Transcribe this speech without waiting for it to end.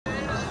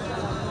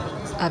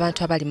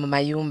Abantu abali mu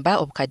mayumba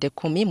obukadde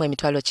 10 mu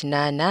emitwalo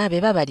 8 be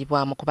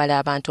babalibwa mu kubala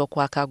abantu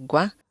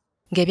okwkkaggwa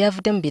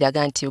ng'ebyavudde mu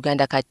biraga nti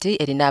Uganda kati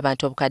erina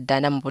abantu obukadde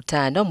 4 mu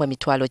 5 mu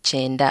emitwalo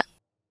 9.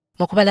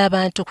 Mu kubala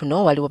abantu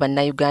kuno waliwo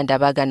bannayuganda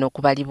abagaana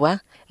okubalibwa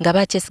nga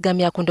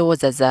bakyesigamya ku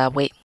ndowooza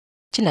zaabwe.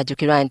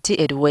 Kinajjukirwa nti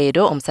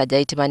eruweero omusajja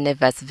ayitibwa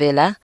Nevas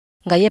Vela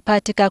nga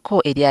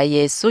yeepaatikako erya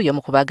Yesu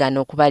y'omu ku bagaana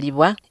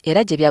okubalibwa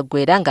era gye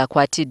byaggweera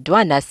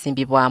ng'akwatiddwa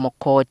n'asimbibwa mu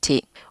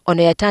kkooti.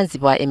 Ono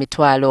yatanzibwa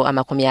emitwalo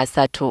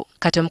 30.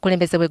 Kati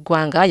omukulembeze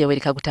w'eggwanga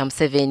Yoweri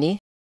Museveni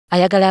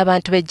ayagala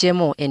abantu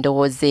bejjemu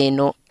endowooza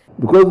eno.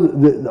 Because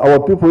our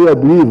people here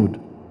believed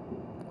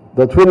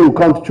that when you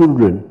count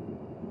children,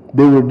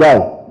 they will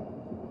die.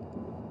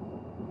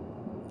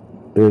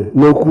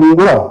 No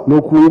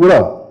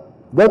kungura.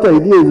 That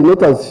idea is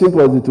not as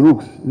simple as it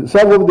looks.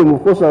 Some of them,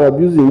 of course, are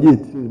abusing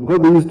it because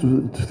they used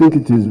to think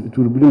it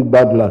will bring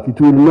bad luck. It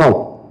will not.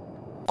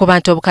 Ku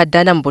bantu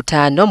obukadde 4 mu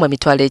 5 mu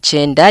emitwalo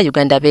 9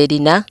 Uganda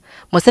beerina,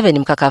 Museveni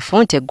mukakafu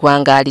nti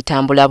eggwanga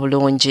litambula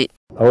bulungi.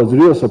 I was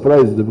really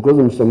surprised because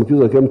Mr.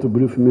 Mukisa came to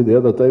brief me the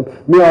other time.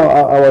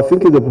 I was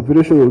thinking the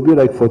population will be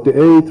like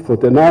 48,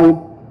 49,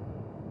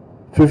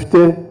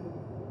 50.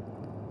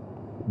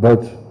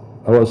 But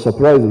I was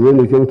surprised when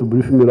he came to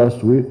brief me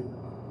last week.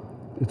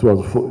 It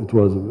was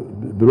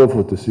below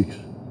 46.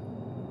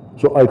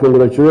 So I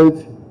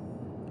congratulate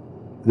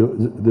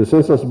the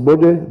census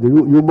body, the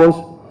U-boss,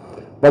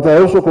 but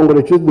I also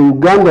congratulate the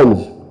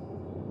Ugandans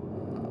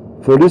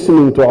for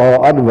listening to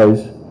our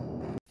advice.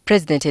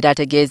 President era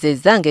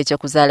ategeezezza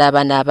ng'ekyokuzaala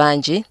abaana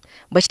abangi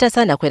bwe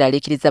kitasaana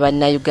kweraliikiriza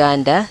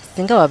bannayuganda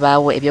singa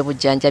wabaawo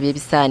ebyobujjanjabi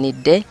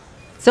ebisaanidde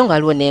so nga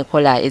waliwo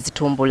n'enkola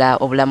ezitumbula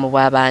obulamu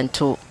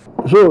bw'abantu.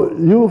 So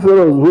you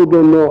fellows who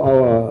don't know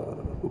our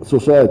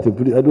society,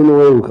 I don't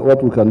know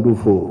what we can do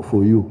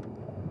for you.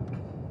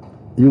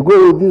 You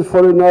go with these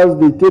foreigners,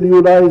 they tell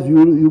you lies,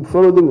 you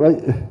follow them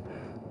right,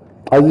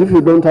 as if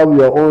you don't have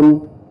your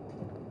own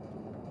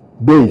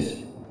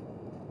base.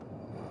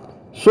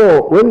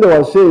 So when they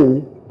were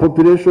saying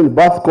population,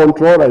 birth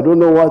control, I don't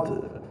know what,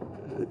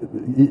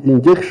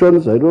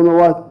 injections, I don't know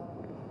what,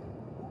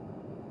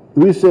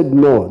 we said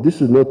no,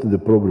 this is not the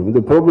problem.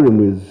 The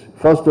problem is,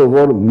 first of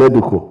all,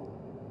 medical.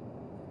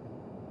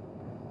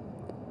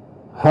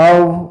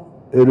 Have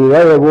a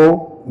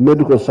reliable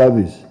medical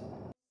service.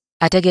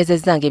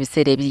 Ategeezezza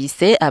ng'ebiseera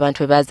ebiyise abantu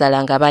bwe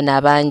baazaalanga abaana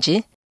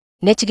abangi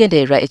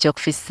n'ekigendererwa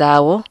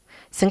eky'okufissaawo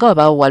singa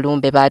wabaawo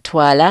walumbe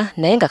baatwala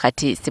naye nga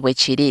kati si bwe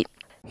kiri.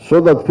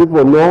 So that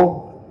people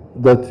know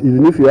that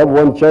even if you have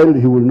one child,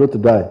 he will not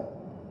die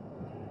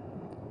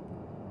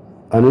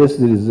unless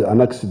there is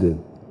an accident.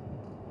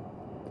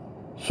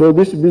 So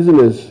this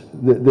business,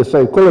 the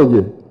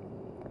psychology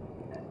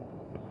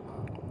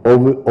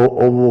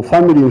of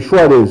family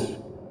insurance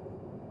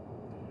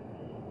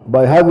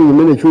by having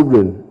many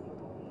children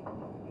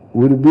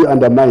will be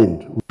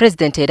undermined.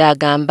 President era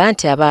agamba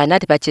nti abaana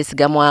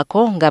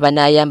tebakyesigamwako nga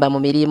banaayamba mu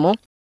mirimu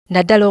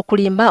naddala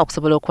okulimba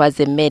okusobola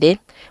okwaza emmere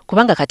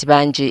kubanga kati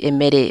bangi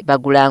emmere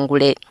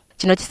bagulangule.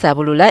 Kino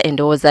kisaabulula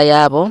endowooza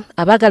yaabo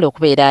abaagala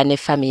okubeera ne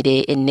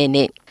famire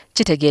ennene.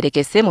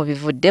 Kitegeerekese mu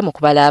bivudde mu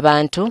kubala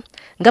abantu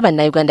nga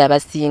bannayuganda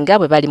abasinga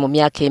bwe bali mu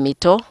myaka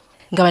emito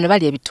nga bano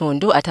bali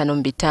ebitundu 5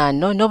 mu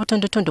 5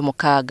 n'obutundutundu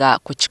 6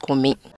 ku 100.